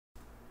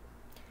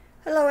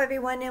Hello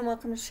everyone and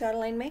welcome to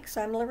Chatelain Makes.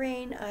 I'm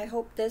Lorraine. I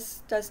hope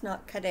this does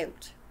not cut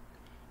out.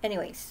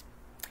 Anyways,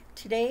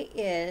 today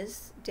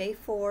is day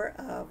 4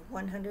 of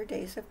 100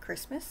 Days of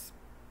Christmas.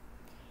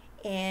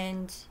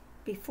 And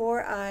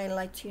before I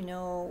let you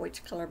know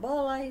which color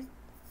ball I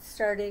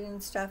started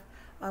and stuff,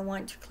 I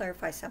want to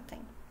clarify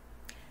something.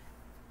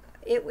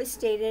 It was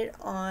stated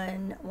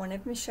on one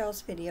of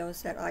Michele's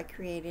videos that I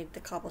created the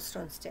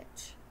cobblestone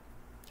stitch.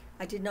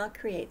 I did not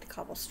create the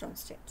cobblestone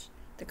stitch.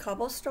 The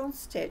cobblestone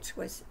stitch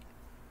was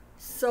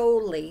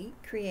solely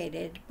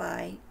created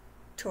by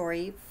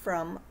Tori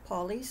from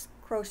Pauly's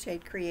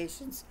Crocheted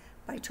Creations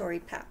by Tori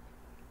Papp.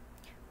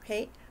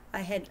 Okay,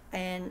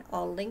 and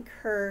I'll link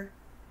her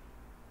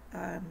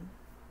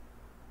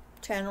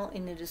channel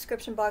in the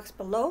description box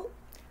below.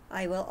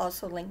 I will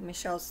also link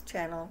Michele's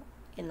channel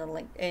in the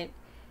link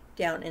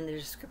down in the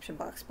description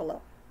box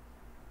below.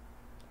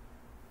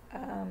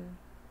 There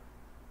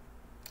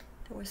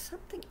was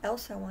something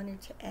else I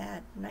wanted to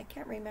add, and I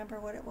can't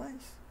remember what it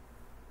was.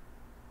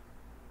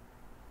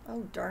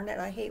 Oh, darn it,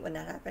 I hate when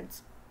that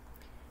happens,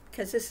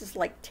 because this is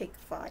like take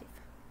 5.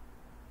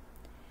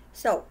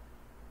 So,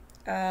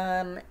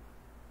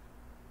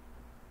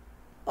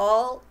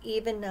 all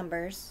even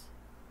numbers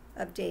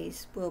of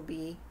days will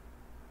be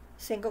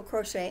single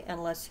crochet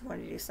unless you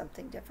want to do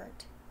something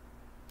different.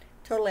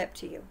 Totally up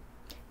to you.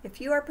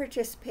 If you are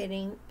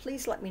participating,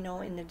 please let me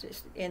know in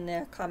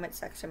the comment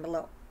section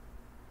below.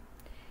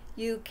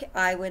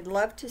 I would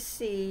love to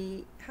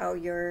see how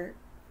your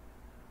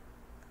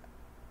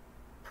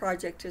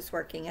project is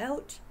working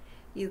out.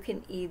 You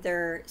can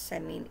either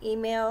send me an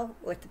email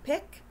with the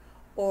pic,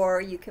 or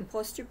you can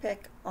post your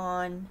pic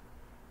on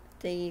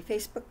the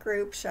Facebook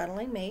group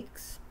Chatelain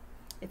Makes.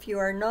 If you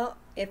are not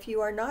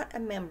a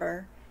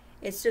member,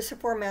 it's just a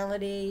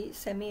formality.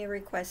 Send me a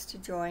request to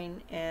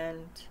join,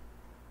 and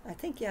I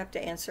think you have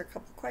to answer a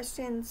couple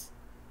questions,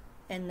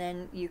 and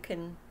then you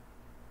can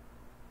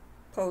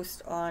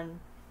post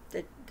on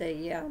the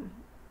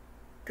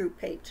group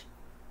page.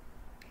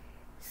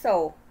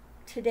 So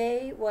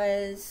today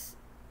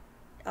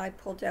I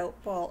pulled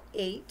out ball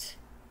 8,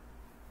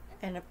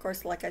 and of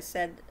course, like I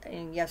said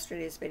in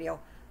yesterday's video,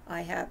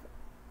 I have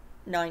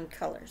 9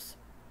 colors.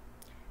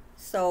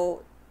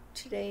 So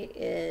today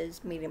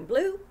is medium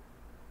blue,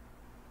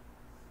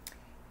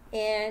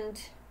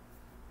 and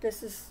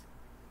this is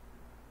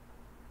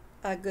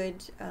a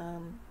good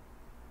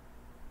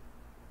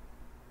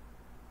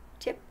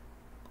tip,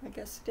 I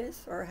guess it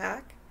is, or a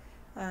hack.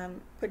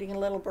 Putting a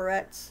little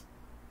barrettes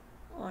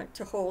on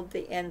to hold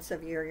the ends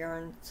of your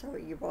yarn so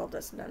your ball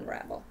doesn't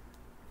unravel.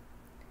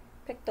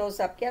 Picked those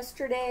up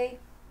yesterday.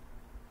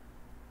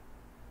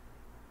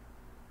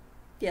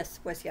 Yes,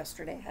 it was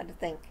yesterday. I had to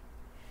think.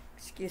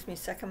 Excuse me a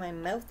second, my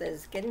mouth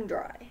is getting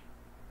dry.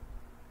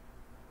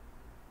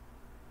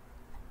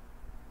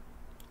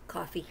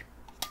 Coffee.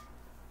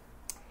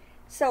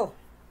 So,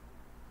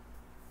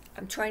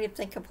 I'm trying to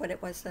think of what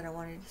it was that I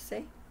wanted to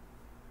say.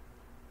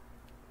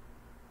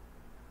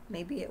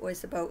 Maybe it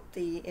was about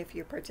if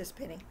you're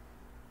participating.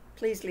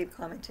 Please leave a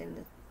comment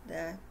in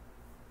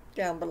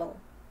down below.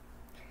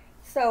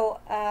 So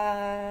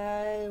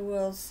I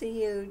will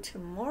see you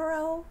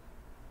tomorrow.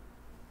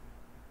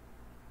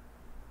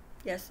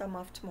 Yes, I'm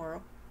off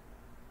tomorrow.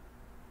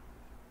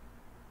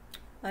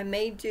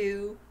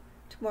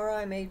 Tomorrow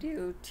I may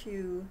do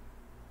two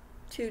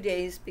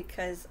days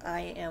because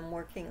I am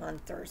working on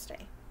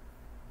Thursday.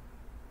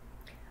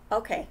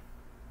 Okay.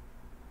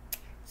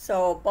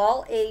 So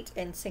ball 8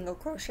 and single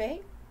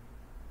crochet.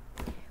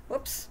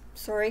 Whoops,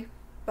 sorry,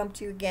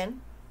 bumped you again.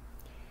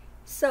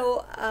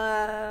 So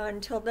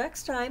until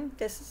next time,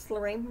 this is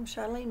Lorraine from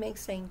Chatelain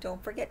Makes saying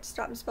don't forget to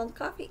stop and smell the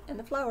coffee and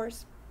the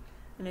flowers.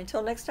 And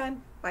until next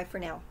time, bye for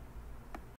now.